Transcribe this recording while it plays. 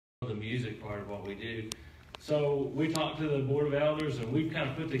the music part of what we do. So we talked to the Board of Elders, and we've kind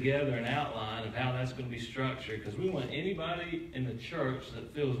of put together an outline of how that's going to be structured, because we want anybody in the church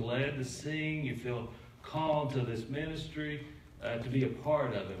that feels led to sing, you feel called to this ministry, to be a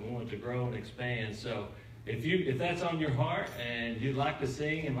part of it. We want it to grow and expand. So if that's on your heart and you'd like to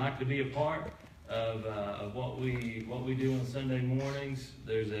sing and like to be a part of what we do on Sunday mornings,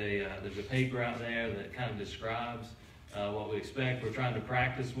 there's a paper out there that kind of describes what we expect. We're trying to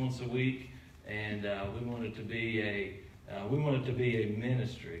practice once a week, and we want it to be a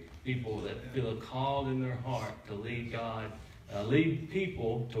ministry. People that feel called in their heart to lead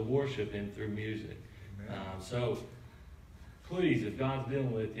people to worship Him through music. So please, if God's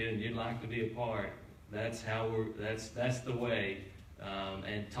dealing with you and you'd like to be a part, that's the way.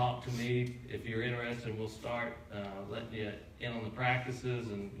 And talk to me if you're interested. We'll start letting you in on the practices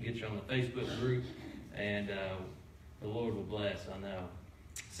and get you on the Facebook group, and the Lord will bless, I know.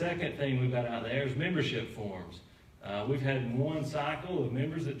 Second thing we've got out there is membership forms. We've had one cycle of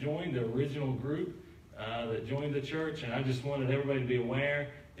members that joined the original group that joined the church, and I just wanted everybody to be aware.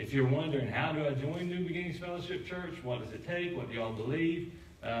 If you're wondering, how do I join New Beginnings Fellowship Church? What does it take? What do y'all believe?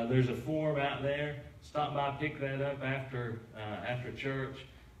 There's a form out there. Stop by, pick that up after church.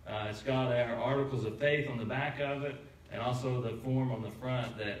 It's got our articles of faith on the back of it, and also the form on the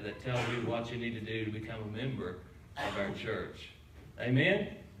front that tells you what you need to do to become a member of our church. Amen?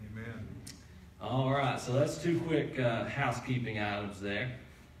 Amen. All right, so that's two quick housekeeping items there.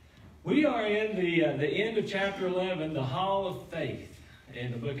 We are in the end of chapter 11, the Hall of Faith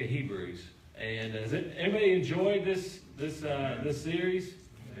in the book of Hebrews. And has anybody enjoyed this series?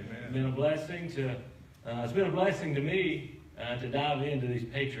 Amen. It's been a blessing to me to dive into these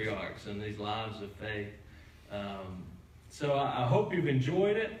patriarchs and these lives of faith. So I hope you've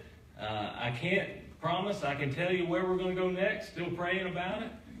enjoyed it. I can't promise I can tell you where we're going to go next. Still praying about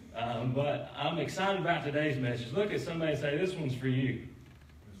it. But I'm excited about today's message. Look at somebody and say, "This one's for you."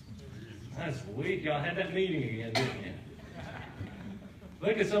 That's sweet. Y'all had that meeting again, didn't you?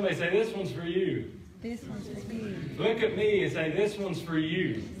 Look at somebody and say, "This one's for you." This one's for you. Look at me and say, "This one's for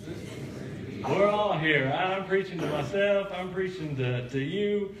you." We're all here. Right? I'm preaching to myself. I'm preaching to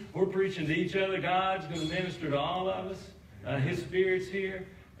you. We're preaching to each other. God's going to minister to all of us. His Spirit's here.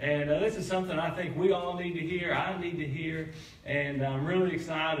 And this is something I think we all need to hear. I need to hear. And I'm really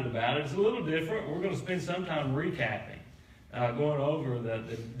excited about it. It's a little different. We're going to spend some time recapping, going over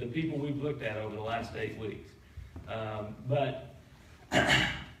the people we've looked at over the last 8 weeks. But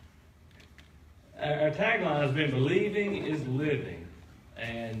our tagline has been "Believing is Living."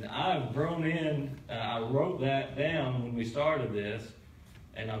 And I've grown in, I wrote that down when we started this,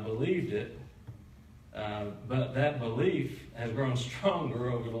 and I believed it. But that belief has grown stronger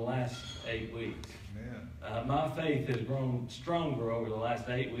over the last 8 weeks. My faith has grown stronger over the last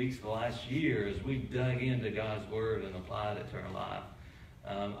 8 weeks, the last year, as we've dug into God's Word and applied it to our life.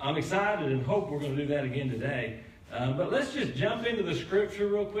 I'm excited and hope we're going to do that again today. But let's just jump into the Scripture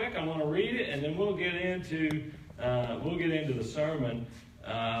real quick. I want to read it, and then we'll get into the sermon.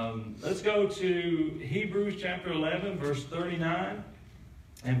 Let's go to Hebrews chapter 11, verse 39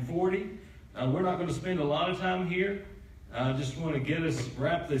 and 40. We're not going to spend a lot of time here. I just want to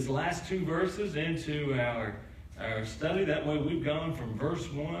wrap these last two verses into our study. That way we've gone from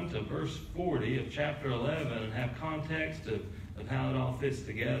verse 1 to verse 40 of chapter 11 and have context of how it all fits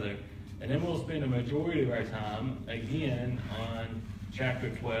together. And then we'll spend a majority of our time again on chapter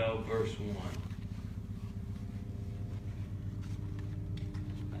 12, verse 1.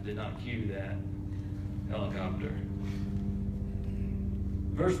 I did not cue that helicopter.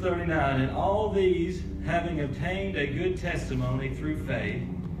 Verse 39, "And all these, having obtained a good testimony through faith,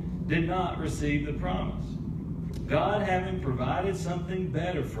 did not receive the promise. God having provided something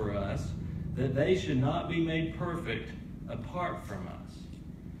better for us, that they should not be made perfect apart from us."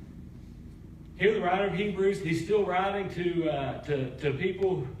 Here the writer of Hebrews, he's still writing to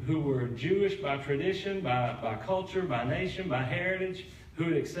people who were Jewish by tradition, by culture, by nation, by heritage, who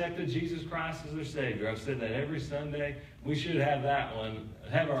had accepted Jesus Christ as their Savior. I've said that every Sunday. We should have that one,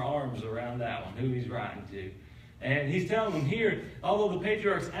 have our arms around that one, who he's writing to. And he's telling them here, although the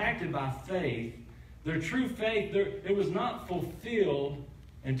patriarchs acted by faith, their true faith, it was not fulfilled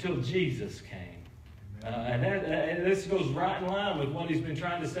until Jesus came. And this goes right in line with what he's been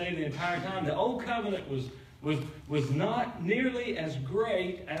trying to say the entire time. The old covenant was not nearly as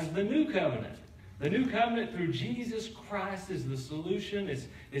great as the new covenant. The new covenant through Jesus Christ is the solution.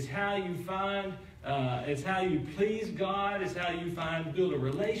 It's how you find, it's how you please God. It's how you build a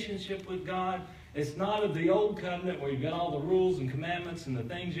relationship with God. It's not of the old covenant where you've got all the rules and commandments and the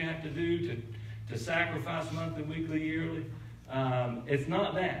things you have to do to sacrifice monthly, weekly, yearly. It's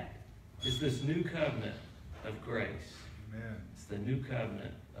not that. is this new covenant of grace. Amen. It's the new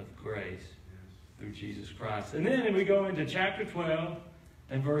covenant of grace through Jesus Christ. And then we go into chapter 12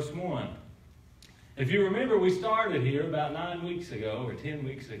 and verse 1. If you remember, we started here about 9 weeks ago or 10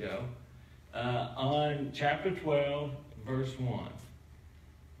 weeks ago on chapter 12, verse 1.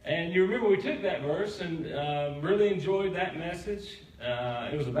 And you remember we took that verse and really enjoyed that message.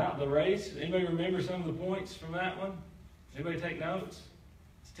 It was about the race. Anybody remember some of the points from that one? Anybody take notes?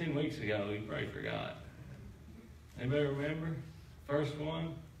 It's 10 weeks ago. You probably forgot. Anybody remember? First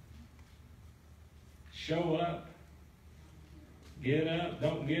one. Show up. Get up.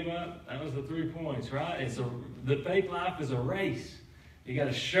 Don't give up. That was the 3 points, right? The faith life is a race. You got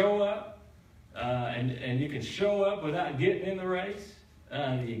to show up. And you can show up without getting in the race.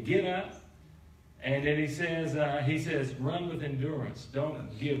 You get up. And then he says, run with endurance.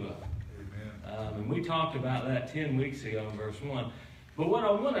 Don't give up. And we talked about that 10 weeks ago in verse 1. But what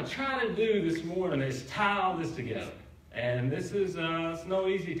I want to try to do this morning is tie all this together. And this is it's no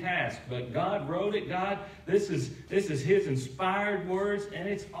easy task, but God wrote it. This is His inspired words, and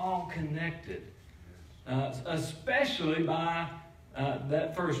it's all connected, especially by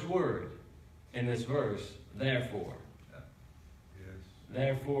that first word in this verse. Therefore,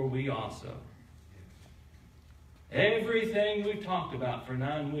 therefore we also. Everything we've talked about for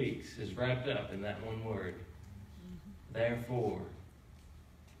 9 weeks is wrapped up in that one word. Therefore.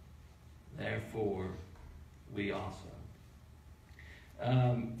 Therefore, we also.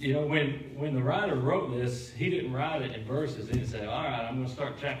 When the writer wrote this, he didn't write it in verses. He didn't say, all right, I'm going to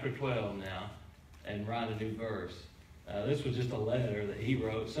start chapter 12 now and write a new verse. This was just a letter that he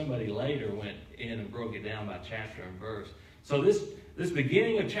wrote. Somebody later went in and broke it down by chapter and verse. So this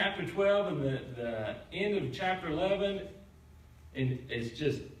beginning of chapter 12 and the end of chapter 11,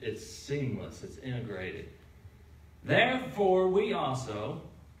 it's seamless. It's integrated. Therefore, we also,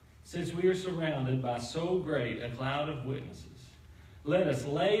 since we are surrounded by so great a cloud of witnesses, let us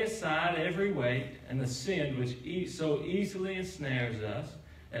lay aside every weight and the sin which so easily ensnares us,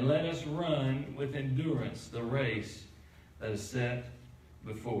 and let us run with endurance the race that is set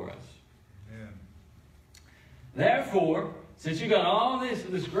before us. Amen. Therefore, since you got all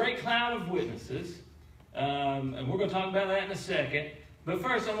this great cloud of witnesses, and we're going to talk about that in a second, but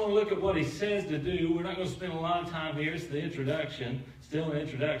first I want to look at what he says to do. We're not going to spend a lot of time here. It's the introduction. Still an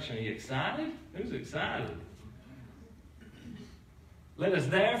introduction. Are you excited? Who's excited? Let us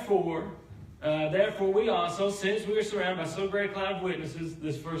therefore we also, since we are surrounded by so great a cloud of witnesses,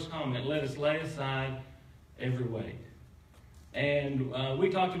 this first comment, let us lay aside every weight. And we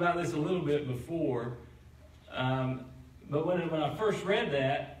talked about this a little bit before, but when I first read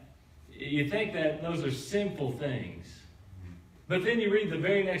that, you think that those are sinful things. But then you read the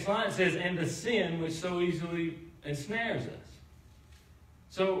very next line, it says, and the sin which so easily ensnares us.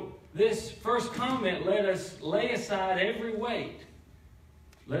 So this first comment, let us lay aside every weight.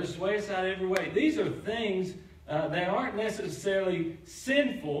 Let us lay aside every weight. These are things that aren't necessarily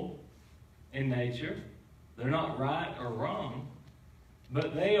sinful in nature. They're not right or wrong.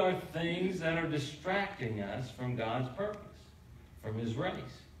 But they are things that are distracting us from God's purpose, from His race,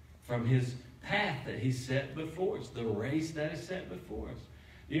 from His path that He set before us, the race that is set before us.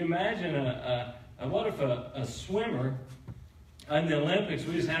 You imagine what if a swimmer in the Olympics,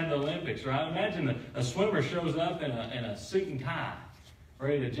 we just had the Olympics, right? Imagine a swimmer shows up in a suit and tie,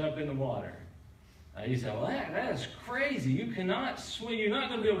 ready to jump in the water. You say, well, that is crazy. You cannot swim. You're not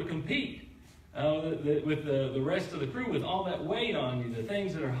going to be able to compete with the rest of the crew with all that weight on you, the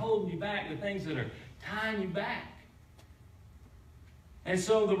things that are holding you back, the things that are tying you back. And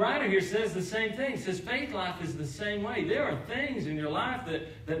so the writer here says the same thing. He says faith life is the same way. There are things in your life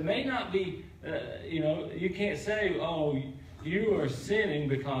that may not be, you can't say, oh, you are sinning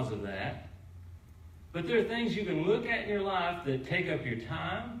because of that. But there are things you can look at in your life that take up your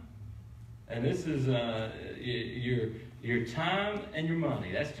time. And this is your time and your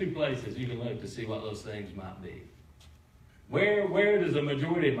money. That's two places you can look to see what those things might be. Where does the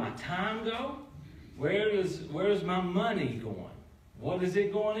majority of my time go? Where is my money going? What is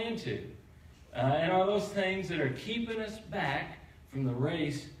it going into? And are those things that are keeping us back from the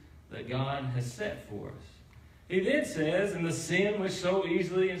race that God has set for us? He then says, and the sin which so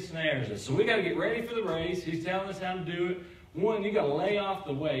easily ensnares us. So we got to get ready for the race. He's telling us how to do it. One, you got to lay off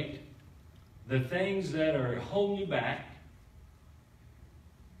the weight, the things that are holding you back.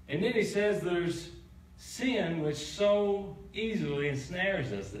 And then he says there's sin which so easily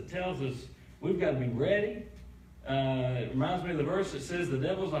ensnares us, that tells us we've got to be ready. It reminds me of the verse that says the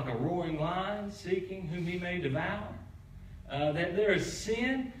devil's like a roaring lion seeking whom he may devour. That there is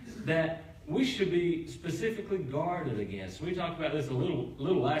sin that we should be specifically guarded against. We talked about this a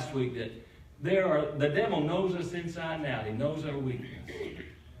little last week, that the devil knows us inside and out. He knows our weakness.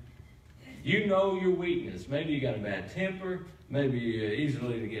 You know your weakness. Maybe you got a bad temper. Maybe you're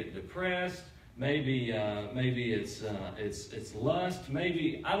easily to get depressed. Maybe it's lust.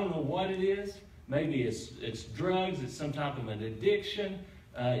 Maybe, I don't know what it is. Maybe it's drugs. It's some type of an addiction.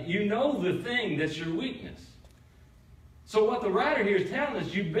 You know the thing that's your weakness. So what the writer here is telling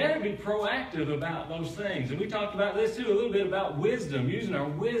us, you better be proactive about those things. And we talked about this too, a little bit about wisdom, using our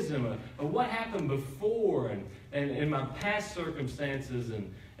wisdom of what happened before and in my past circumstances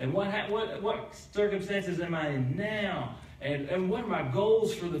and what circumstances am I in now, and what are my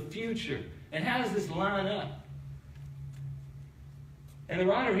goals for the future, and how does this line up? And the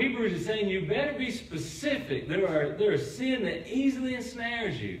writer of Hebrews is saying you better be specific. There is sin that easily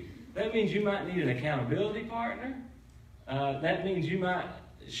ensnares you. That means you might need an accountability partner. That means you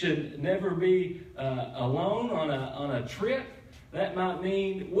should never be alone on a trip. That might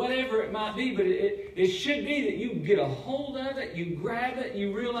mean whatever it might be, but it should be that you get a hold of it, you grab it,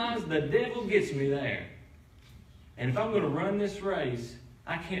 you realize the devil gets me there. And if I'm going to run this race,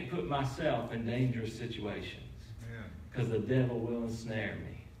 I can't put myself in dangerous situations. Because the devil will ensnare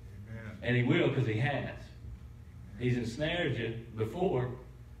me. Amen. And he will, because he has. He's ensnared you before.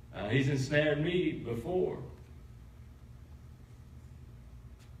 He's ensnared me before.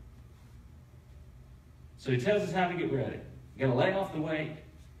 So he tells us how to get ready. You got to lay off the weight.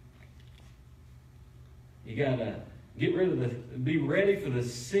 You got to be ready for the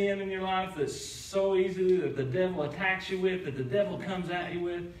sin in your life that's so easily that the devil attacks you with, that the devil comes at you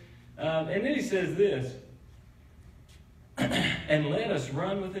with. And then he says this, and let us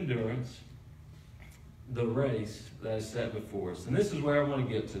run with endurance the race that is set before us. And this is where I want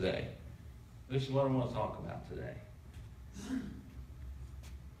to get today. This is what I want to talk about today.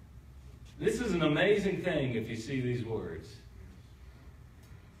 This is an amazing thing if you see these words.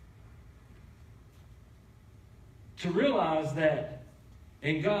 To realize that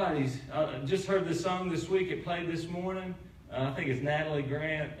in God, just heard this song this week, it played this morning. I think it's Natalie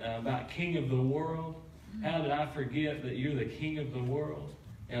Grant about King of the World. How did I forget that you're the King of the world?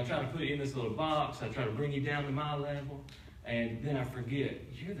 And I try to put you in this little box. I try to bring you down to my level. And then I forget,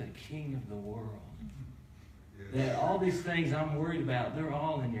 you're the King of the world. Yes. That all these things I'm worried about, they're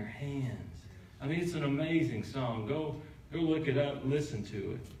all in your hands. I mean, it's an amazing song. Go look it up, listen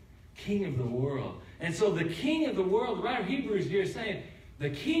to it. King of the world. And so the King of the world, the writer of Hebrews here is saying, the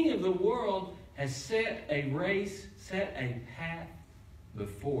King of the world has set a race, set a path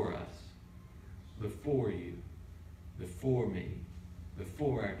before us. Before you, before me,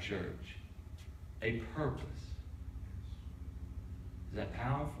 before our church. A purpose. Is that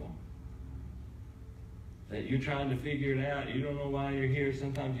powerful? That you're trying to figure it out. You don't know why you're here.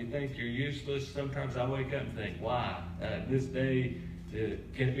 Sometimes you think you're useless. Sometimes I wake up and think, why? This day,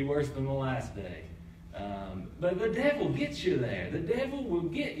 can it be worse than the last day? But the devil gets you there. The devil will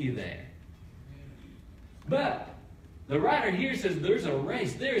get you there. But the writer here says there's a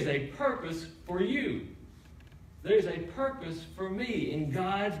race. There's a purpose for you. There's a purpose for me in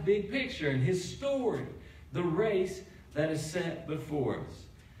God's big picture, in His story. The race that is set before us.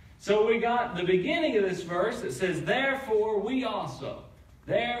 So we got the beginning of this verse that says, therefore we also.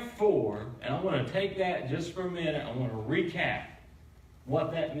 Therefore, and I want to take that just for a minute. I want to recap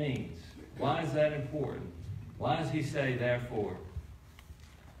what that means. Why is that important? Why does he say therefore?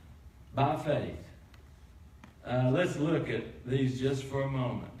 By faith. Let's look at these just for a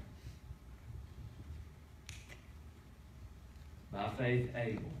moment. By faith,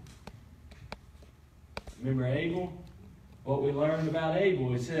 Abel. Remember Abel? What we learned about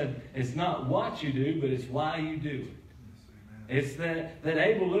Abel, it said, it's not what you do, but it's why you do it. Yes, it's that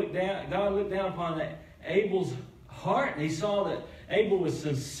Abel looked down, God looked down upon Abel's heart, and he saw that Abel was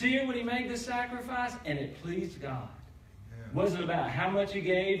sincere when he made the sacrifice, and it pleased God. Yeah. It wasn't about how much he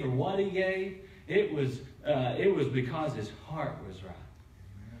gave or what he gave. It was because his heart was right.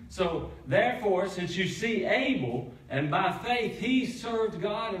 Amen. So, therefore, since you see Abel, and by faith he served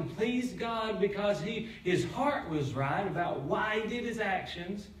God and pleased God because his heart was right about why he did his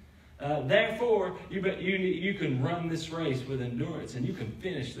actions, therefore, you can run this race with endurance, and you can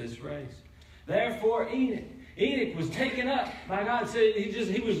finish this race. Therefore, Enoch was taken up by God. Said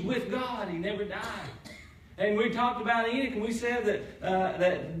he was with God. He never died. And we talked about Enoch, and we said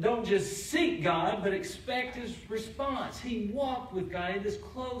that don't just seek God, but expect His response. He walked with God in this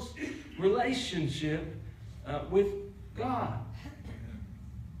close relationship with God.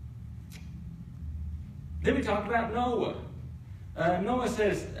 Then we talked about Noah. Noah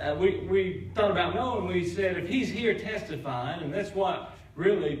says, we thought about Noah, and we said if he's here testifying, and that's what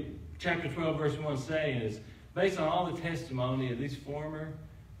really chapter 12, verse 1 saying is, based on all the testimony of these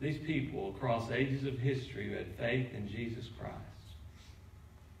people across ages of history who had faith in Jesus Christ.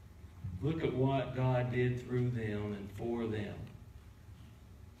 Look at what God did through them and for them.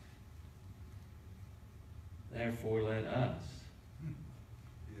 Therefore, let us.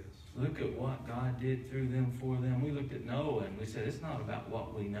 Yes. Look at what God did through them, for them. We looked at Noah and we said, it's not about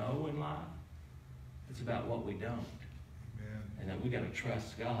what we know in life. It's about what we don't. Amen. And that we got to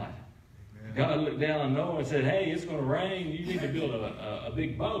trust God. Amen. God looked down on Noah and said, hey, it's going to rain. You need to build a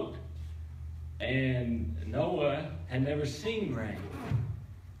big boat. And Noah had never seen rain.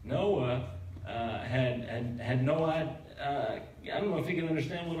 Noah had no idea. I don't know if he can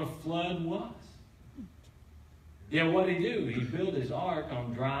understand what a flood was. Yeah, what did he do? He built his ark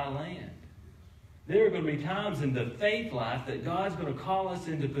on dry land. There are going to be times in the faith life that God's going to call us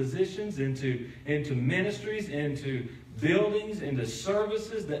into positions, into ministries, into buildings, into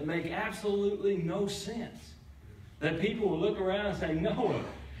services that make absolutely no sense. That people will look around and say, Noah,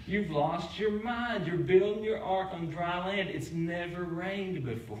 you've lost your mind. You're building your ark on dry land. It's never rained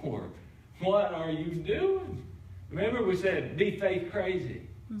before. What are you doing? Remember we said, be faith crazy.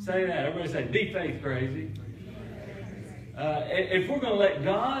 Say that. Everybody say, be faith crazy. If we're going to let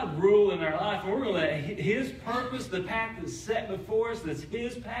God rule in our life, and we're going to let His purpose, the path that's set before us, that's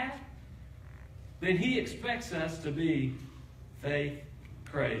His path, then He expects us to be faith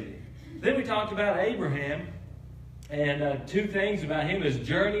crazy. Then we talked about Abraham, and two things about him: his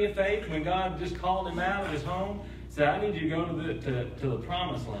journey of faith, when God just called him out of his home, said, I need you to go to the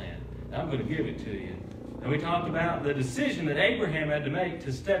promised land. I'm going to give it to you. And we talked about the decision that Abraham had to make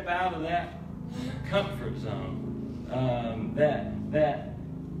to step out of that comfort zone. That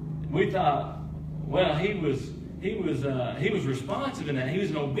we thought, well, he was responsive in that. He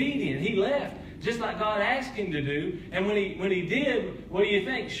was obedient. He left just like God asked him to do. And when he did, what do you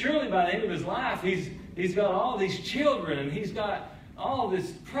think? Surely by the end of his life, he's got all these children and he's got all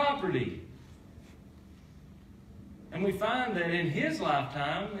this property. And we find that in his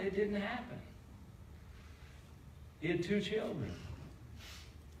lifetime, it didn't happen. He had 2 children.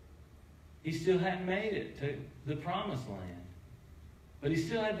 He still hadn't made it to the promised land. But he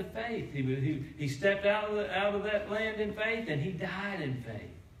still had the faith. He stepped out of that land in faith, and he died in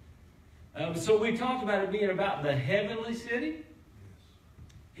faith. So we talked about it being about the heavenly city. Yes.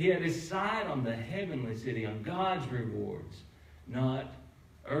 He had his sight on the heavenly city, on God's rewards, not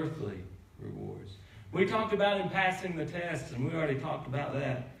earthly rewards. We talked about him passing the test, and we already talked about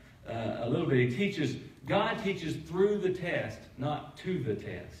that a little bit. God teaches through the test, not to the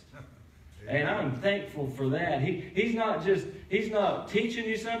test. And I'm thankful for that. He's not teaching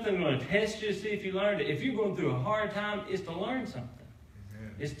you something, going to test you to see if you learned it. If you're going through a hard time, it's to learn something.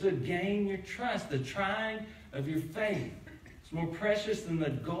 Amen. It's to gain your trust, the trying of your faith. It's more precious than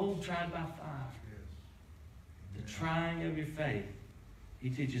the gold tried by fire. Yes. The trying of your faith. He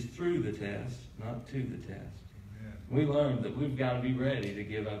teaches through the test, not to the test. Amen. We learned that we've got to be ready to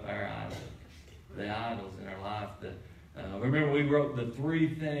give up our idols, the idols in our life. Remember, we wrote the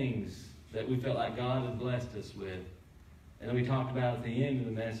 3 things that we felt like God had blessed us with. And then we talked about at the end of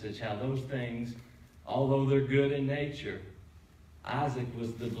the message how those things, although they're good in nature, Isaac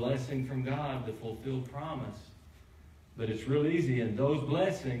was the blessing from God, the fulfilled promise. But it's real easy in those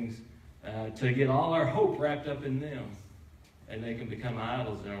blessings to get all our hope wrapped up in them. And they can become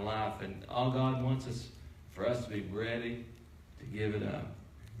idols in our life. And all God wants us, for us to be ready to give it up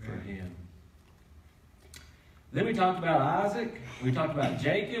for Him. Then we talked about Isaac, we talked about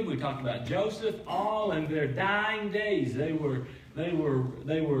Jacob, we talked about Joseph, all in their dying days. They were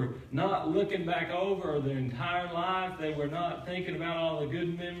not looking back over their entire life. They were not thinking about all the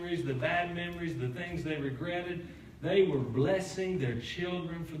good memories, the bad memories, the things they regretted. They were blessing their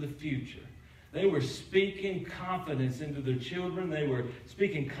children for the future. They were speaking confidence into their children. They were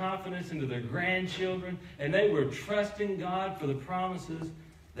speaking confidence into their grandchildren. And they were trusting God for the promises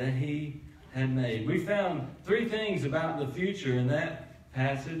that He had made. We found 3 things about the future in that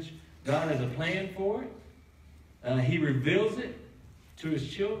passage. God has a plan for it. He reveals it to His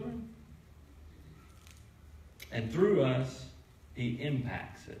children. And through us, He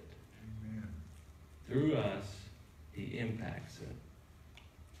impacts it. Amen. Through us, He impacts it.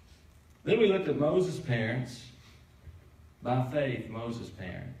 Then we looked at Moses' parents. By faith, Moses'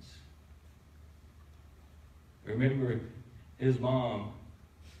 parents. Remember his mom.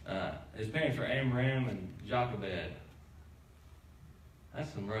 His parents were Amram and Jochebed.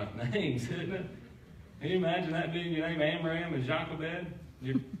 That's some rough names, isn't it? Can you imagine that being your name, Amram and Jochebed?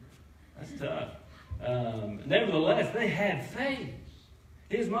 That's tough. Nevertheless, they had faith.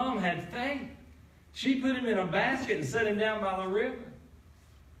 His mom had faith. She put him in a basket and set him down by the river.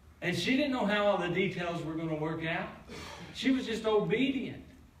 And she didn't know how all the details were going to work out. She was just obedient.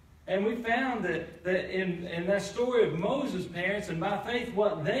 And we found that in that story of Moses' parents, and by faith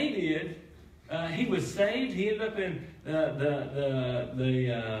what they did, he was saved. He ended up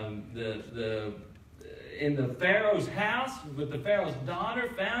in the Pharaoh's house with the Pharaoh's daughter,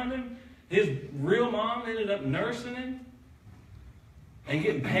 found him. His real mom ended up nursing him and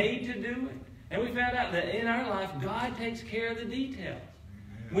getting paid to do it. And we found out that in our life, God takes care of the details.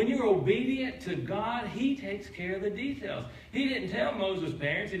 When you're obedient to God, He takes care of the details. He didn't tell Moses'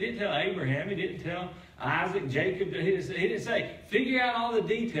 parents. He didn't tell Abraham. He didn't tell Isaac, Jacob. He didn't say, figure out all the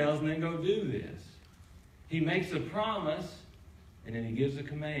details and then go do this. He makes a promise, and then He gives a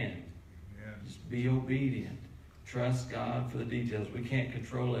command. Amen. Just be obedient. Trust God for the details. We can't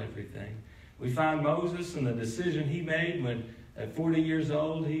control everything. We find Moses and the decision he made when at 40 years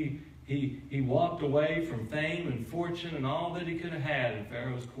old he walked away from fame and fortune and all that he could have had in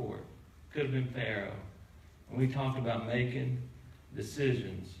Pharaoh's court. Could have been Pharaoh. And we talk about making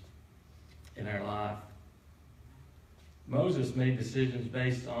decisions in our life. Moses made decisions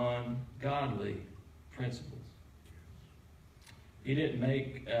based on godly principles. He didn't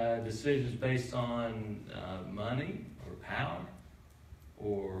make decisions based on money or power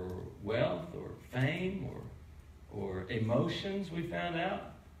or wealth or fame or emotions, we found out.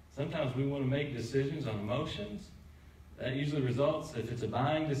 Sometimes we want to make decisions on emotions. That usually results, if it's a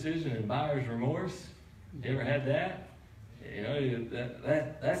buying decision, in buyer's remorse. You ever had that? You know,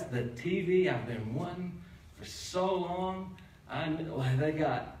 that's the TV I've been wanting for so long. They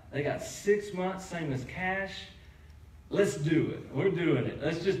got 6 months, same as cash. Let's do it. We're doing it.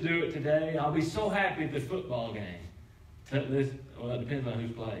 Let's just do it today. I'll be so happy at the football game. Well, it depends on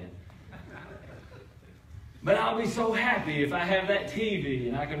who's playing. But I'll be so happy if I have that TV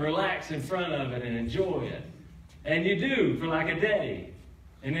and I can relax in front of it and enjoy it. And you do for like a day.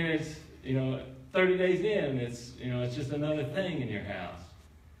 And then it's, 30 days in, it's just another thing in your house.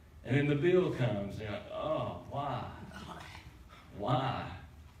 And then the bill comes, and you're like, oh, why? Why?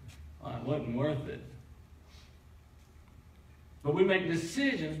 It wasn't worth it. But we make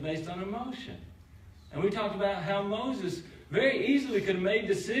decisions based on emotion. And we talked about how Moses very easily could have made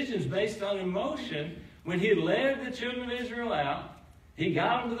decisions based on emotion when he led the children of Israel out. He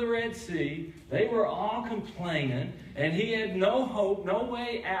got them to the Red Sea. They were all complaining, and he had no hope, no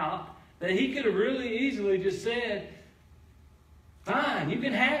way out, that he could have really easily just said, fine, you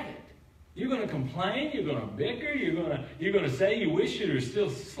can have it. You're going to complain, you're going to bicker, you're going to say you wish you were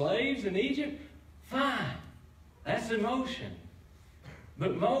still slaves in Egypt. Fine. That's emotion.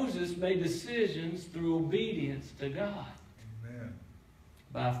 But Moses made decisions through obedience to God. Amen.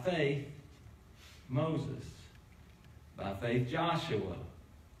 By faith, Moses. By faith, Joshua.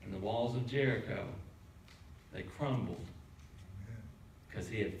 And the walls of Jericho, they crumbled because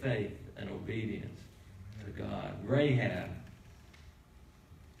he had faith and obedience to God. Rahab,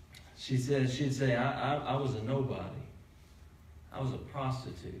 she'd say, I was a nobody. I was a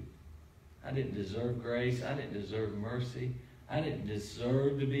prostitute. I didn't deserve grace. I didn't deserve mercy. I didn't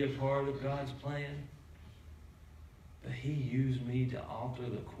deserve to be a part of God's plan. But He used me to alter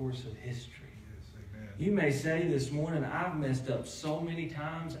the course of history. Yes, amen. You may say this morning, I've messed up so many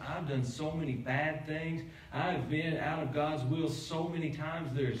times. I've done so many bad things. I've been out of God's will so many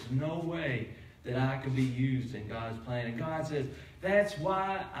times. There's no way that I could be used in God's plan. And God says, that's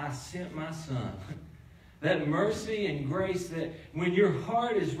why I sent my Son. That mercy and grace that when your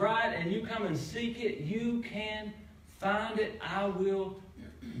heart is right and you come and seek it, you can find it. I will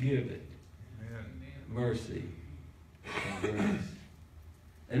give it. Amen. Mercy and grace.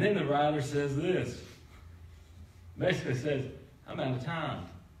 And then the writer says this. Basically says, I'm out of time.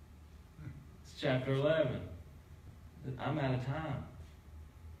 It's chapter 11. I'm out of time.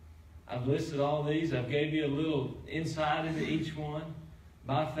 I've listed all these. I've gave you a little insight into each one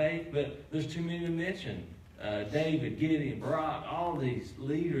by faith, but there's too many to mention. David, Gideon, Barak, all these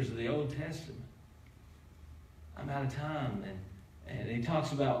leaders of the Old Testament. I'm out of time. And he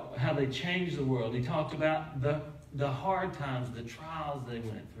talks about how they changed the world. He talked about the hard times, the trials they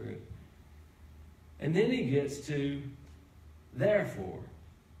went through. And then he gets to therefore.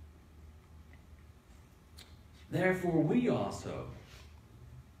 Therefore we also.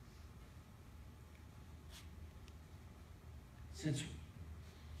 Since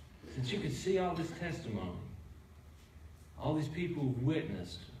you could see all this testimony, all these people who've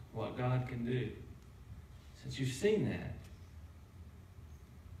witnessed what God can do, since you've seen that,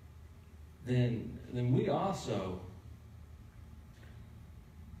 then we also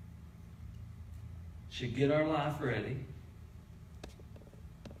should get our life ready.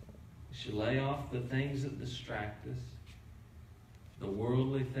 We should lay off the things that distract us. the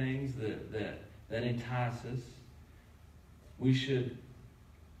worldly things that entice us. We should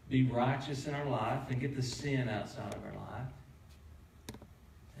be righteous in our life and get the sin outside of our life.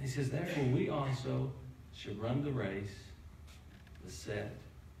 And he says, therefore, we also should run the race that's set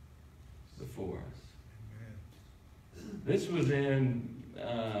before us. Amen. This was in,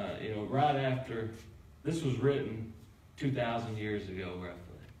 right after, this was written 2,000 years ago, roughly,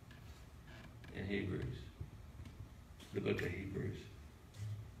 in Hebrews, the book of Hebrews.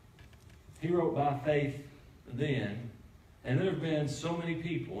 He wrote by faith then, and there have been so many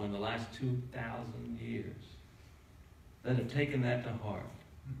people in the last 2,000 years that have taken that to heart.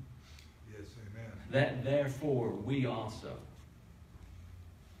 Yes, amen. That therefore we also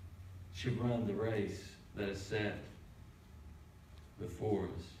should run the race that is set before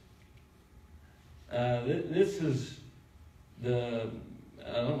us. This is I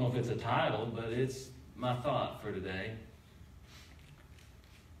don't know if it's a title, but it's my thought for today.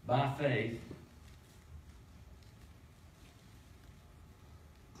 By faith,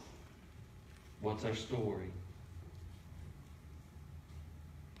 what's our story?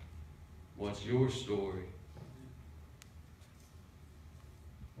 What's your story?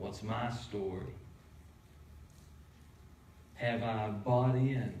 What's my story? Have I bought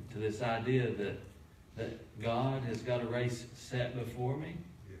in to this idea that God has got a race set before me?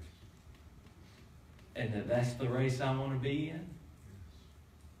 Yes. And that's the race I want to be in? Yes.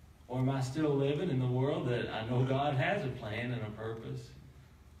 Or am I still living in the world that I know God has a plan and a purpose,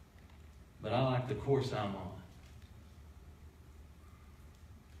 but I like the course I'm on?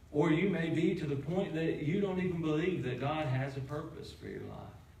 Or you may be to the point that you don't even believe that God has a purpose for your life.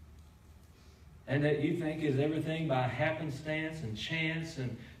 And that you think is everything by happenstance and chance,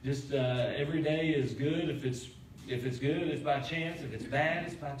 and just every day is good. If it's good, it's by chance. If it's bad,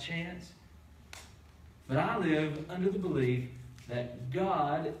 it's by chance. But I live under the belief that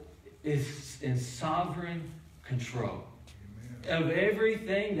God is in sovereign control. Amen. Of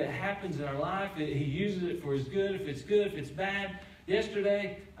everything that happens in our life. He uses it for his good. If it's good, if it's bad.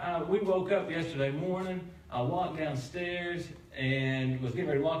 Yesterday, we woke up yesterday morning. I walked downstairs and was getting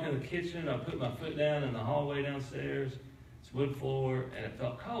ready to walk into the kitchen. I put my foot down in the hallway downstairs. It's wood floor, and it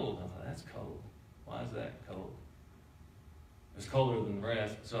felt cold. I thought, that's cold. Why is that cold? It was colder than the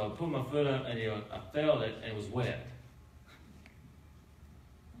rest. So I put my foot up, and I felt it, and it was wet.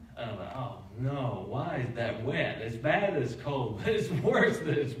 And I thought, oh no, why is that wet? It's bad that it's cold, but it's worse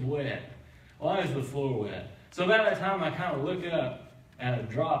that it's wet. Why is the floor wet? So about that time, I kind of look up, and a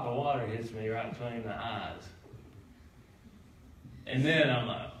drop of water hits me right between the eyes. And then I'm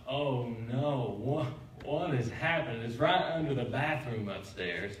like, oh no, what has happened? It's right under the bathroom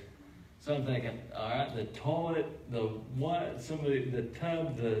upstairs. So I'm thinking, all right, the toilet, the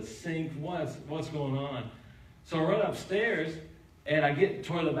tub, the sink, what's going on? So I run upstairs, and I get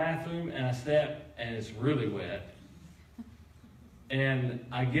toward the bathroom, and I step, and it's really wet. And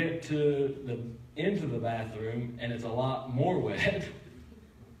I get into the bathroom, and it's a lot more wet.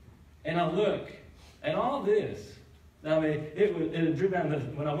 And I look, and all this, I mean, it had dripped down.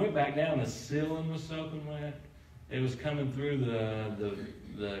 When I went back down, the ceiling was soaking wet. It was coming through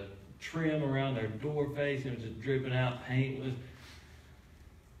the trim around our door face. It was just dripping out. Paint was.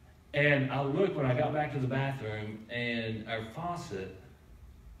 And I looked when I got back to the bathroom, and our faucet,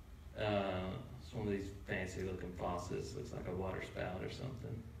 it's one of these fancy-looking faucets. Looks like a water spout or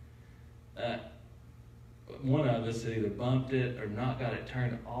something. One of us had either bumped it or not got it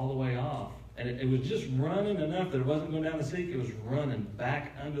turned all the way off. And it was just running enough that it wasn't going down the sink. It was running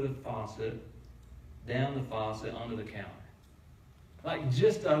back under the faucet, down the faucet, onto the counter. Like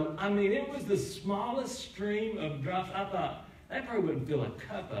it was the smallest stream of drops. I thought, that probably wouldn't fill a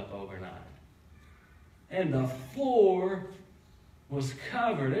cup up overnight. And the floor was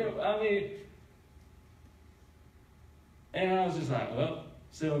covered. And I was just like, well,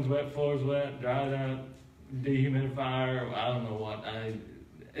 ceiling's wet, floor's wet, dried out, dehumidifier, I don't know what.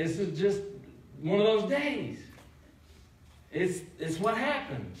 This is just one of those days. It's what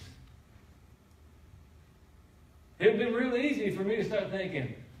happens. It would have been really easy for me to start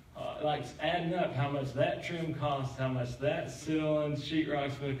thinking, adding up how much that trim costs, how much that ceiling,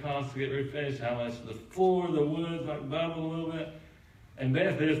 sheetrock's going to cost to get refinished, how much the floor, the wood's like bubble a little bit. And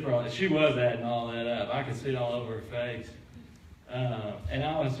Beth she was adding all that up. I could see it all over her face. And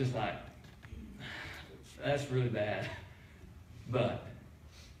I was just like, that's really bad. But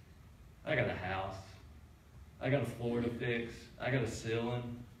I got a house. I got a floor to fix. I got a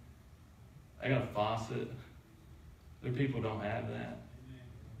ceiling. I got a faucet. There are people who don't have that.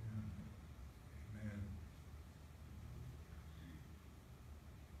 Amen.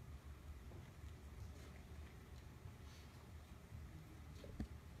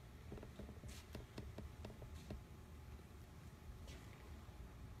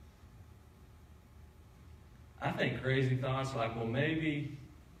 I think crazy thoughts like, well, maybe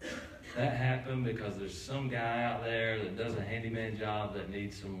that happened because there's some guy out there that does a handyman job that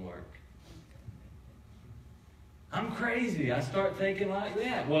needs some work. I'm crazy. I start thinking like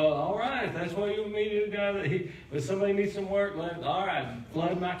that. Well, all right, if that's what you want me to do, guy, if somebody needs some work, all right,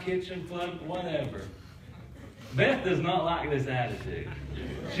 flood my kitchen, flood whatever. Beth does not like this attitude.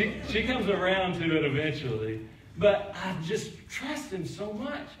 She comes around to it eventually. But I just trust him so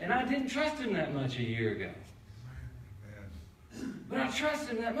much. And I didn't trust him that much a year ago. But I trust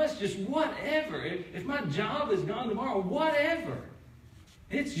him that much. Just whatever. If my job is gone tomorrow, whatever.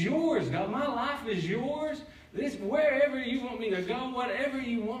 It's yours, God. My life is yours. Wherever you want me to go, whatever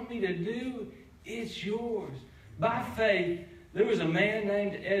you want me to do, it's yours. By faith, there was a man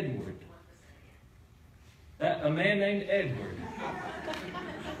named Edward. A man named Edward.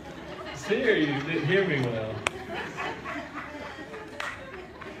 Siri, you didn't hear me well.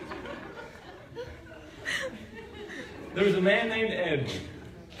 There was a man named Edward.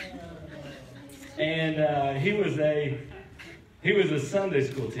 And he was a Sunday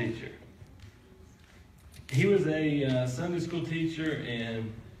school teacher. He was a Sunday school teacher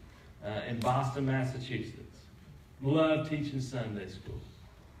in Boston, Massachusetts. Loved teaching Sunday school.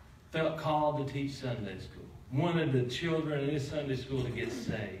 Felt called to teach Sunday school. Wanted the children in his Sunday school to get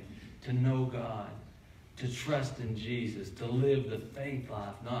saved, to know God, to trust in Jesus, to live the faith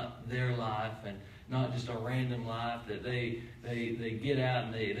life, not their life, and not just a random life that they get out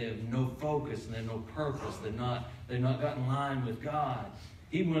and they have no focus and they have no purpose. They've not got in line with God.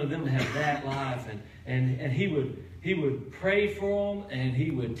 He wanted them to have that life, and he would pray for them, and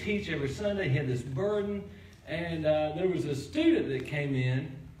he would teach every Sunday. He had this burden, and there was a student that came in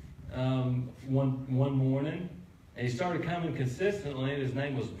one morning, and he started coming consistently, and his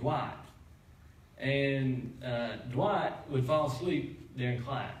name was Dwight. And Dwight would fall asleep during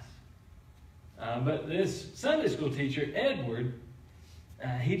class. But this Sunday school teacher, Edward,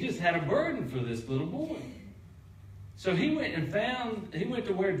 he just had a burden for this little boy. So he went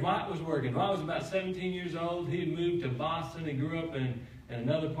to where Dwight was working. Dwight was about 17 years old. He had moved to Boston. He grew up in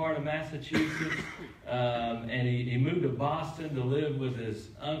another part of Massachusetts. And he moved to Boston to live with his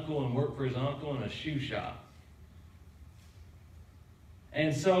uncle and work for his uncle in a shoe shop.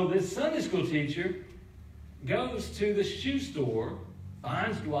 And so this Sunday school teacher goes to the shoe store,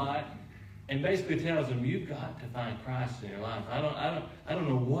 finds Dwight, and basically tells him, "You've got to find Christ in your life. I don't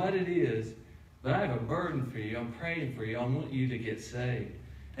know what it is, but I have a burden for you. I'm praying for you. I want you to get saved."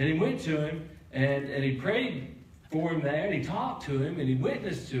 And he went to him, and he prayed for him there, and he talked to him, and he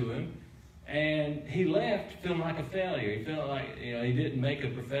witnessed to him, and he left feeling like a failure. He felt like he didn't make a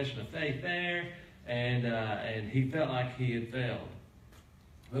profession of faith there, and he felt like he had failed.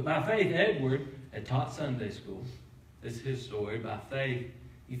 But by faith, Edward had taught Sunday school. This is his story. By faith,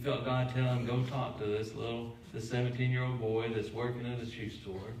 he felt God tell him, go talk to this 17-year-old boy that's working at a shoe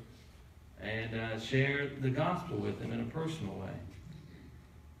store and share the gospel with him in a personal way.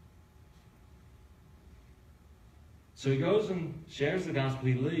 So he goes and shares the gospel.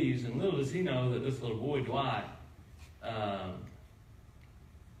 He leaves, and little does he know that this little boy, Dwight,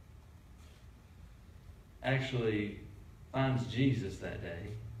 actually finds Jesus that day.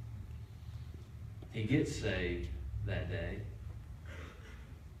 He gets saved that day.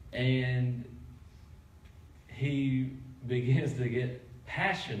 And he begins to get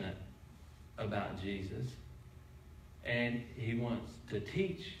passionate about Jesus. And he wants to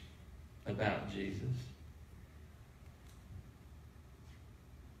teach about Jesus.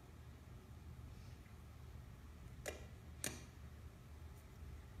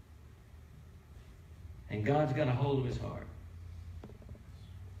 And God's got a hold of his heart.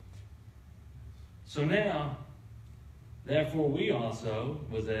 So now, therefore we also,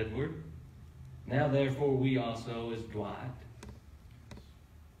 was Edward. Now therefore we also is Dwight.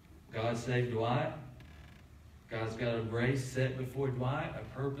 God saved Dwight. God's got a race set before Dwight, a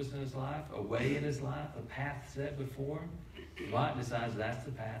purpose in his life, a way in his life, a path set before him. Dwight decides that's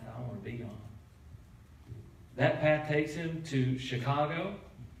the path I want to be on. That path takes him to Chicago,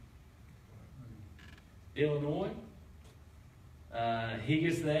 Illinois. He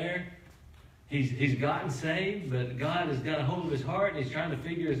gets there. He's gotten saved, but God has got a hold of his heart, and he's trying to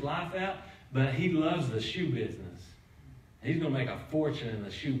figure his life out. But he loves the shoe business. He's going to make a fortune in the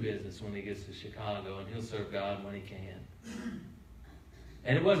shoe business when he gets to Chicago, and he'll serve God when he can.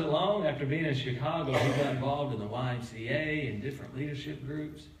 And it wasn't long after being in Chicago, he got involved in the YMCA and different leadership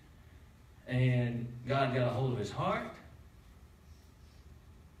groups. And God got a hold of his heart.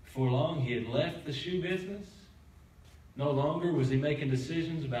 Before long, he had left the shoe business. No longer was he making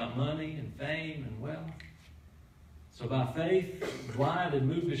decisions about money and fame and wealth. So by faith, Dwight had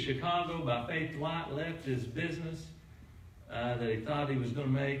moved to Chicago. By faith, Dwight left his business that he thought he was going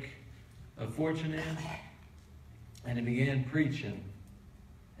to make a fortune in, and he began preaching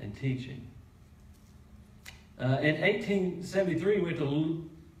and teaching. In 1873, he went to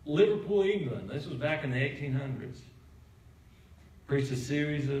Liverpool, England. This was back in the 1800s. Preached a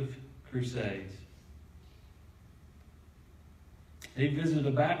series of crusades. He visited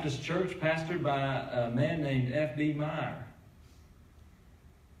a Baptist church pastored by a man named F.B. Meyer,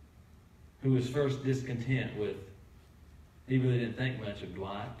 who was first discontent with. He really didn't think much of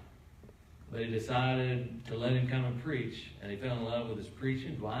Dwight, but he decided to let him come and preach, and he fell in love with his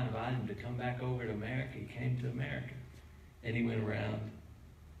preaching. Dwight invited him to come back over to America. He came to America, and he went around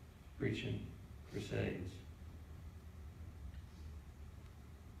preaching crusades.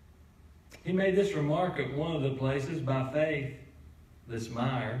 He made this remark at one of the places. By faith, this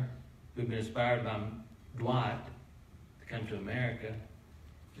Meyer, who'd been inspired by Dwight to come to America,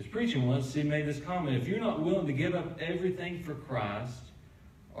 was preaching once. He made this comment: if you're not willing to give up everything for Christ,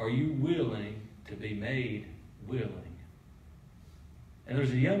 are you willing to be made willing? And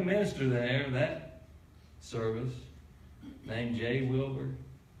there's a young minister there, that service, named J. Wilbur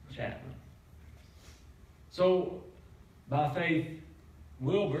Chapman. So, by faith,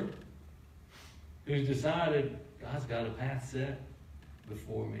 Wilbur, who's decided God's got a path set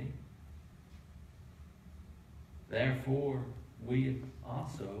before me, therefore we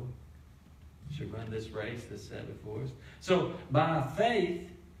also should run this race that's set before us. So by faith,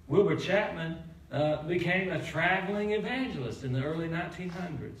 Wilbur Chapman became a traveling evangelist in the early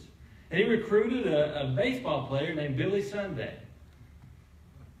 1900s. And he recruited a baseball player named Billy Sunday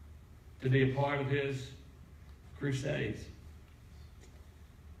to be a part of his crusades.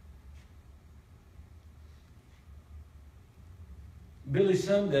 Billy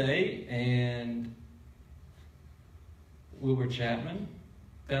Sunday and Wilbur Chapman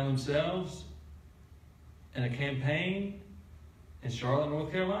found themselves in a campaign in Charlotte,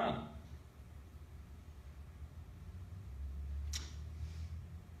 North Carolina.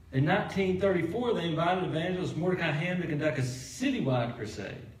 In 1934, they invited evangelist Mordecai Ham to conduct a citywide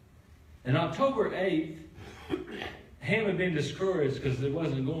crusade. On October 8th, Ham had been discouraged because it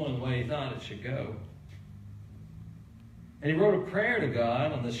wasn't going the way he thought it should go. And he wrote a prayer to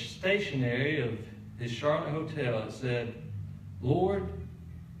God on the stationery of his Charlotte hotel. It said, Lord,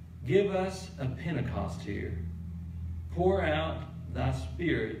 give us a Pentecost here. Pour out thy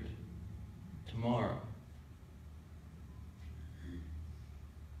Spirit tomorrow.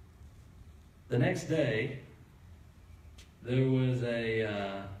 The next day, there was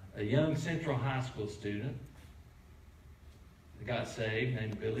a young Central High School student that got saved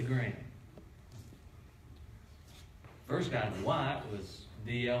named Billy Graham. First guy in white was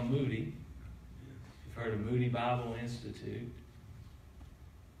D.L. Moody. You've heard of Moody Bible Institute.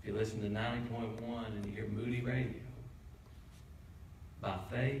 If you listen to 90.1 and you hear Moody Radio. By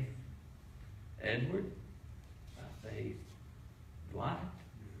faith, Edward. By faith, Dwight.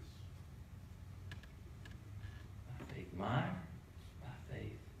 By faith, Meyer. By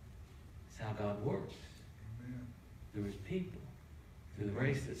faith. It's how God works. Amen. Through His people. Through the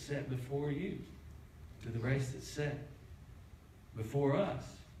race that's set before you. Through the race that's set before us.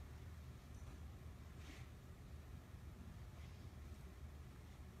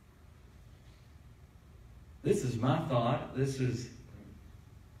 This is my thought. This is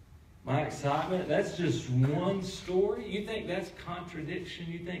my excitement. That's just one story. You think that's contradiction?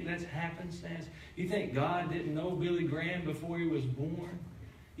 You think that's happenstance? You think God didn't know Billy Graham before he was born?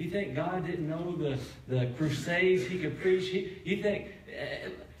 You think God didn't know the crusades he could preach? You think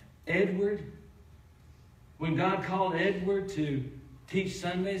Edward, when God called Edward to teach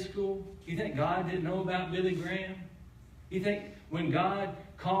Sunday school, you think God didn't know about Billy Graham? You think when God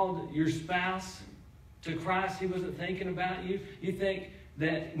called your spouse to Christ, He wasn't thinking about you? You think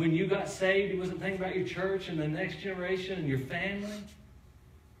that when you got saved, He wasn't thinking about your church and the next generation and your family?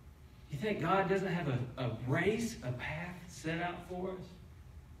 You think God doesn't have a race, a path set out for us?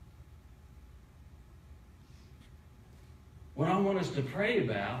 What I want us to pray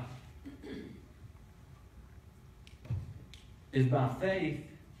about is by faith,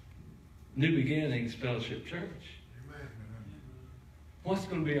 New Beginnings Fellowship Church. Amen. What's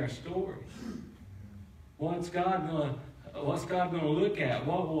going to be our story? What's God going to look at?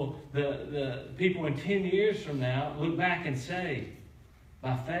 What will the people in 10 years from now look back and say,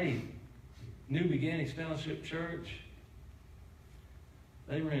 by faith, New Beginnings Fellowship Church,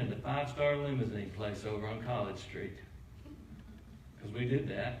 they rented a 5-star limousine place over on College Street. Because we did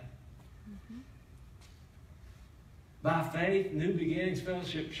that. By faith, New Beginnings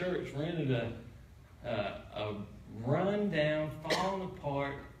Fellowship Church rented a run down, falling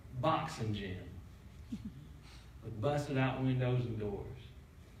apart boxing gym with busted out windows and doors.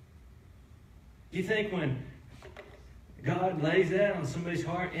 You think when God lays that on somebody's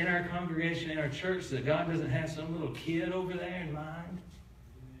heart in our congregation, in our church, that God doesn't have some little kid over there in mind?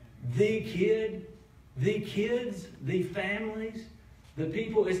 The kid, the kids, the families, the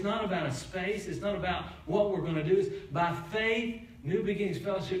people. It's not about a space. It's not about what we're going to do. It's by faith, New Beginnings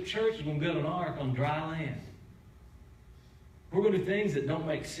Fellowship Church is going to build an ark on dry land. We're going to do things that don't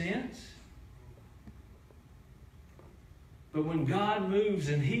make sense. But when God moves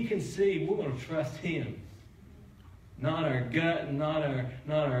and He can see, we're going to trust Him. Not our gut, and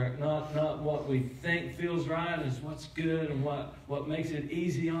not what we think feels right, and it's what's good and what makes it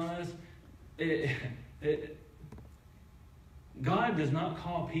easy on us. God does not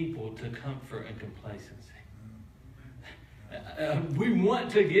call people to comfort and complacency. We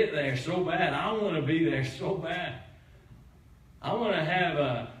want to get there so bad. I want to be there so bad. I want to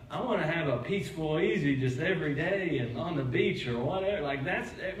have a peaceful, easy, just every day and on the beach or whatever. Like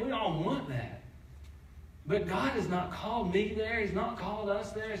we all want that. But God has not called me there. He's not called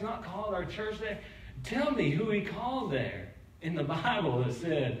us there. He's not called our church there. Tell me who He called there in the Bible that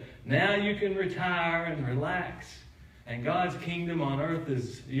said, now you can retire and relax. And God's kingdom on earth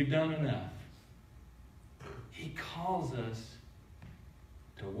is, you've done enough. He calls us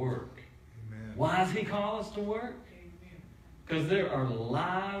to work. Amen. Why does He call us to work? Because there are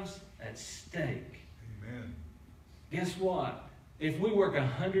lives at stake. Amen. Guess what? If we work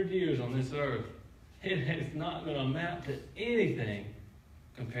 100 years on this earth, it is not going to amount to anything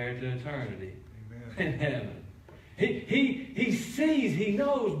compared to eternity. Amen. In heaven. He sees, He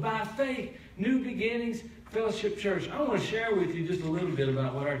knows by faith, New Beginnings Fellowship Church. I want to share with you just a little bit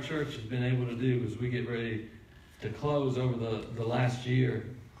about what our church has been able to do as we get ready to close over the last year.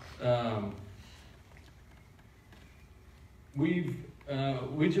 We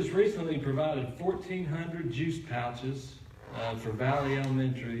just recently provided 1,400 juice pouches for Valley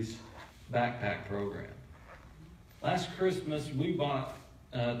Elementary's backpack program. Last Christmas, we bought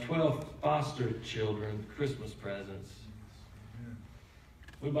 12 foster children Christmas presents.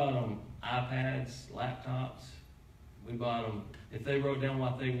 We bought them iPads, laptops. We bought them, if they wrote down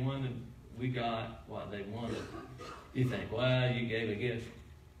what they wanted, we got what they wanted. You think, well, you gave a gift.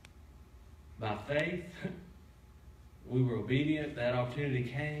 By faith, we were obedient. That opportunity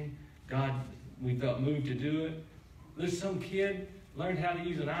came. God, we felt moved to do it. There's some kid learned how to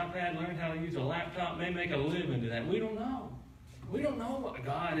use an iPad, learned how to use a laptop, may make a living to that. We don't know. We don't know what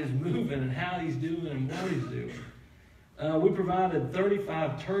God is moving and how He's doing and what He's doing. We provided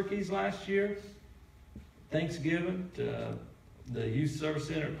 35 turkeys last year, Thanksgiving, to the Youth Service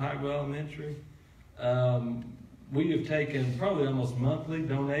Center at Pikeville Elementary. We have taken probably almost monthly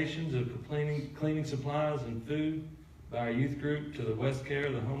donations of cleaning supplies and food by our youth group to the West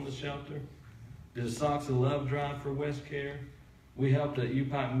Care, the homeless shelter. Did a Socks of Love drive for West Care. We helped at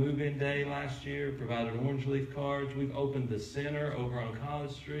UPike Move-In Day last year, provided orange leaf cards. We've opened the center over on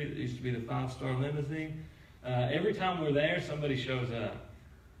College Street. It used to be the 5-star limousine. Every time we're there, somebody shows up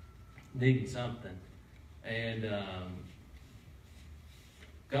needing something. And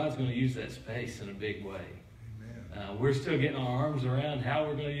God's going to use that space in a big way. We're still getting our arms around how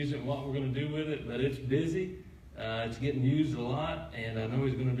we're going to use it and what we're going to do with it, but it's busy. It's getting used a lot, and I know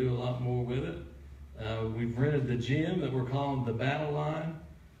He's going to do a lot more with it. We've rented the gym that we're calling the Battle Line.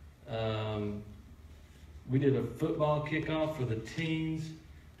 We did a football kickoff for the teens.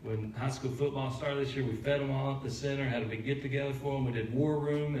 When high school football started this year, we fed them all at the center, had a big get-together for them. We did War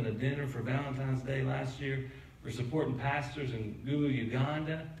Room and a dinner for Valentine's Day last year. We're supporting pastors in Gulu,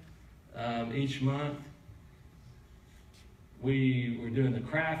 Uganda each month. We were doing the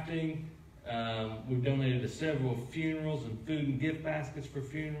crafting. We've donated to several funerals and food and gift baskets for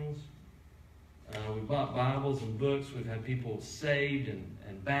funerals. We bought Bibles and books. We've had people saved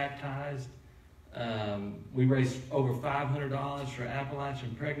and baptized. We raised over $500 for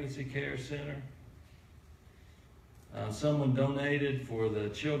Appalachian Pregnancy Care Center. Someone donated for the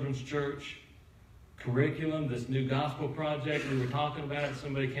Children's Church curriculum, this new gospel project we were talking about.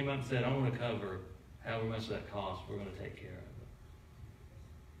 Somebody came up and said, I want to cover however much that costs. We're going to take care of it.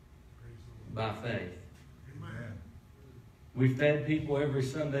 By faith. Amen. We fed people every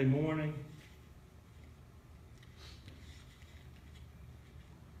Sunday morning.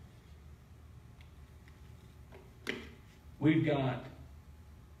 We've got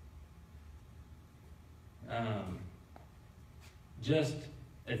just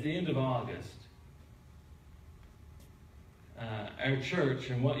at the end of August, our church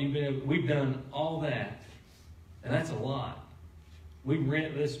and what you've been able, we've done all that, and that's a lot. We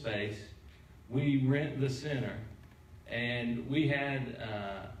rent this space, we rent the center, And we had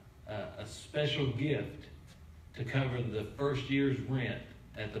a special gift to cover the first year's rent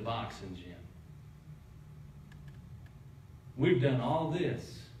at the boxing gym. We've done all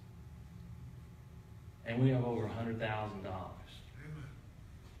this, and we have over $100,000.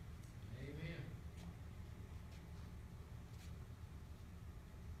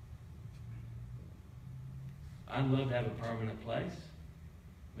 I'd love to have a permanent place.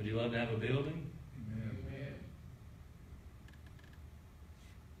 Would you love to have a building? Amen.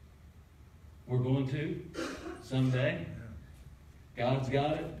 We're going to someday. God's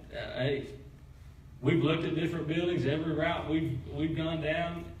got it. Hey, we've looked at different buildings. Every route we've gone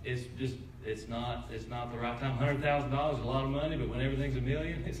down, it's not the right time. $100,000 is a lot of money, but when everything's $1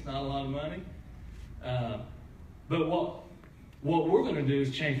 million, it's not a lot of money. But what we're going to do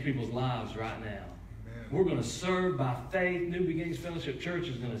is change people's lives right now. We're going to serve by faith. New Beginnings Fellowship Church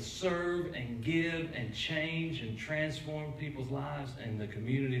is going to serve and give and change and transform people's lives and the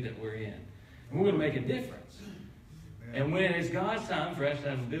community that we're in. And we're going to make a difference. And when it's God's time for us to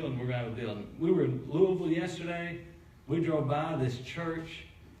have a building, we're going to have a building. We were in Louisville yesterday. We drove by this church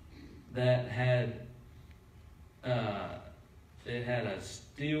that had it had a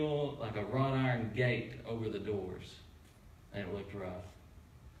steel, like a wrought iron gate over the doors, and it looked rough.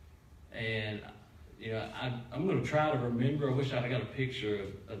 And you know, I'm going to try to remember. I wish I'd got a picture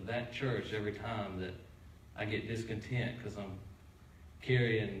of that church every time that I get discontent because I'm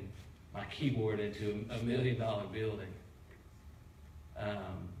carrying my keyboard into a $1 million building.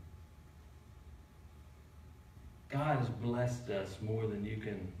 God has blessed us more than you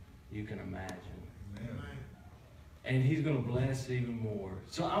can imagine. Amen. And He's going to bless even more.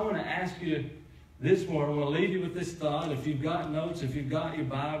 So I want to ask you this morning, I want to leave you with this thought. If you've got notes, if you've got your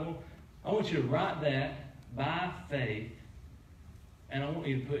Bible, I want you to write that by faith, and I want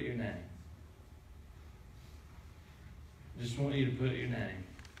you to put your name. Just want you to put your name.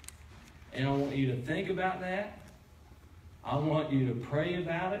 And I want you to think about that. I want you to pray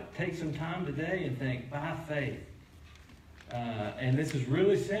about it. Take some time today and think by faith. And this is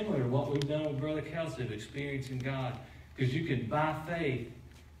really similar to what we've done with Brother Kelsey of experiencing God. Because you could, by faith,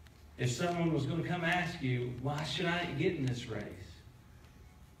 if someone was going to come ask you, why should I get in this race?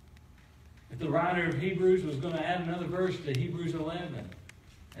 If the writer of Hebrews was going to add another verse to Hebrews 11,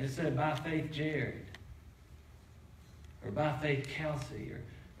 and it said, by faith Jared, or by faith Kelsey, or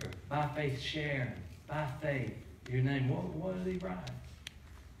by faith Sharon, by faith, your name, what did he write?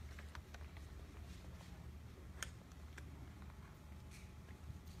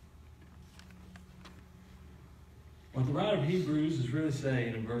 What the writer of Hebrews is really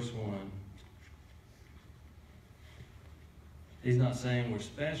saying in verse 1, he's not saying we're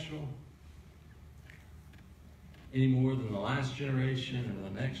special any more than the last generation or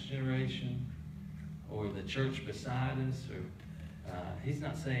the next generation or the church beside us. Or he's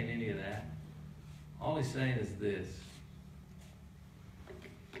not saying any of that. All he's saying is this.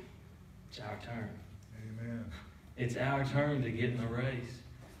 It's our turn. Amen. It's our turn to get in the race,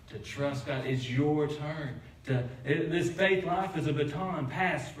 to trust God. It's your turn. This faith life is a baton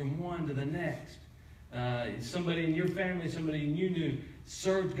passed from one to the next. Somebody in your family, somebody you knew,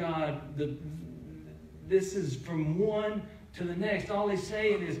 served God. This is from one to the next. All he's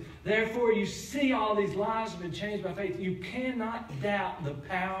saying is, therefore you see all these lives have been changed by faith. You cannot doubt the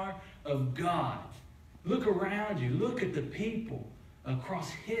power of God. Look around you. Look at the people across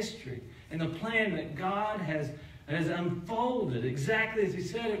history and the plan that God has unfolded exactly as He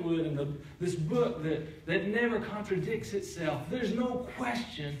said it would in this book that never contradicts itself. There's no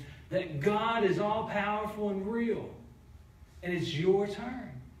question that God is all-powerful and real. And it's your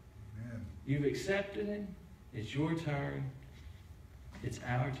turn. Amen. You've accepted Him. It's your turn. It's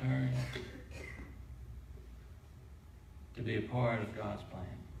our turn to be a part of God's plan.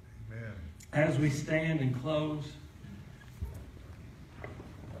 Amen. As we stand and close,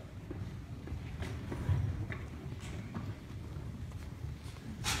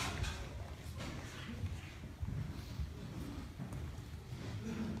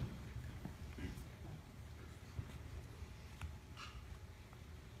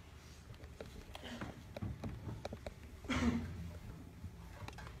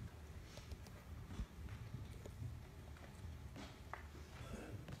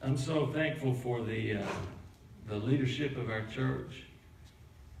 I'm so thankful for the leadership of our church,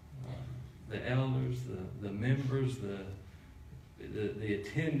 the elders, the members, the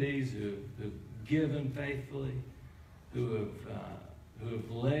attendees who've given faithfully, who have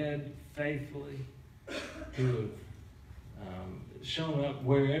led faithfully, who have shown up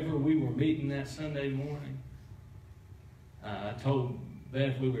wherever we were meeting that Sunday morning. I told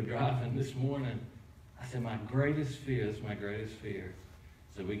Beth we were driving this morning, I said, my greatest fear, this is my greatest fear.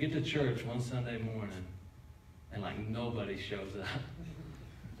 So we get to church one Sunday morning, and like nobody shows up.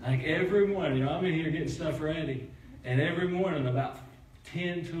 Like every morning, I'm in here getting stuff ready, and every morning about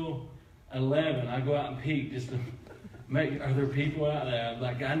 10 till 11, I go out and peek just to make, are there people out there?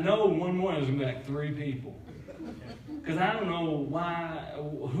 Like, I know one morning there's going to be like 3 people. Because I don't know why,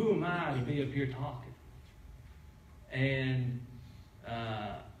 who am I to be up here talking? And,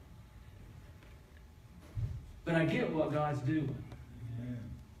 but I get what God's doing. Amen.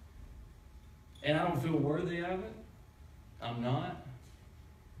 And I don't feel worthy of it. I'm not.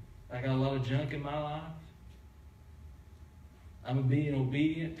 I got a lot of junk in my life. I'm being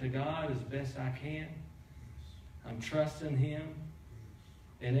obedient to God as best I can. I'm trusting Him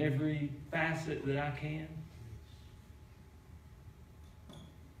in every facet that I can.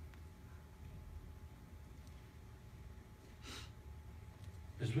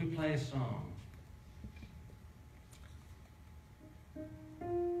 As we play a song,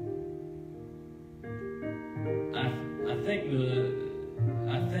 I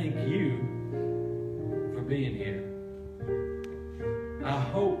thank you for being here. I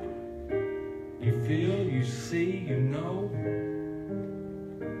hope you feel, you see, you know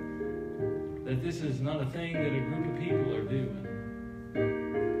that this is not a thing that a group of people are doing.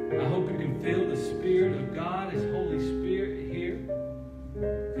 I hope you can feel the Spirit of God, His Holy Spirit here,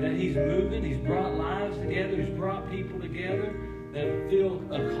 that He's moving, He's brought lives together, He's brought people together that feel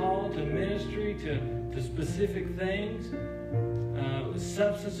a call to ministry, to specific things,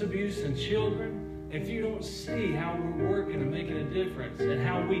 substance abuse and children. If you don't see how we're working and making a difference and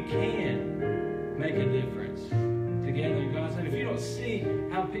how we can make a difference together in God's name, if you don't see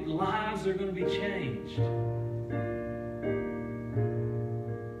how lives are going to be changed,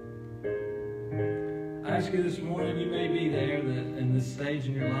 I ask you this morning, you may be there that in this stage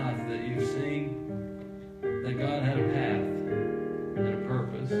in your life that you've seen that God had a path and a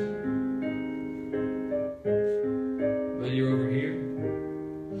purpose. But you're over here.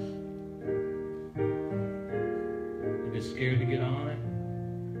 You've been scared to get on it.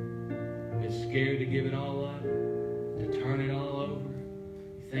 You've been scared to give it all up, to turn it all over.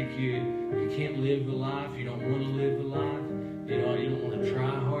 You think you can't live the life. You don't want to live the life. You don't want to try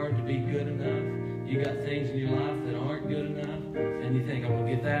hard to be good enough. You got things in your life that aren't good enough, and you think, I'm going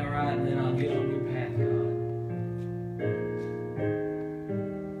to get that right, and then I'll get on your path, God.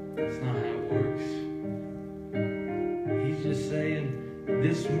 That's not how it works. He's just saying,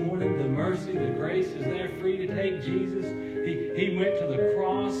 this morning, the mercy, the grace is there for you to take Jesus. He went to the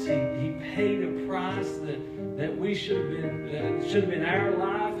cross. He paid a price that we should have been our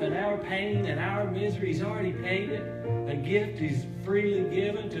life and our pain and our misery. He's already paid it. A gift He's freely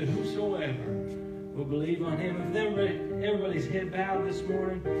given to whosoever will believe on Him. If everybody's head bowed this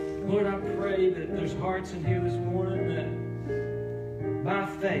morning, Lord, I pray that there's hearts in here this morning that by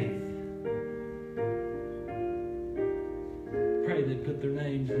faith, pray they put their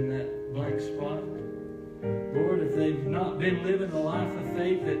names in that blank spot. Lord, if they've not been living a life of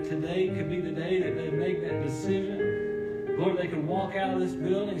faith, that today could be the day that they make that decision. Lord, they could walk out of this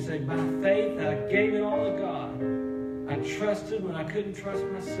building and say, by faith, I gave it all to God. I trusted when I couldn't trust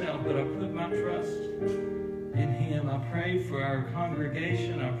myself, but I put my trust in Him. I pray for our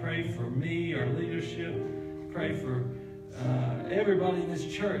congregation. I pray for me, our leadership. I pray for everybody in this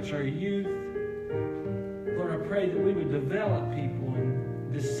church, our youth. Lord, I pray that we would develop people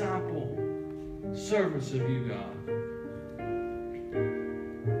and disciple servants of you, God.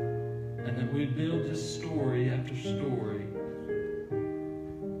 And that we'd build just story after story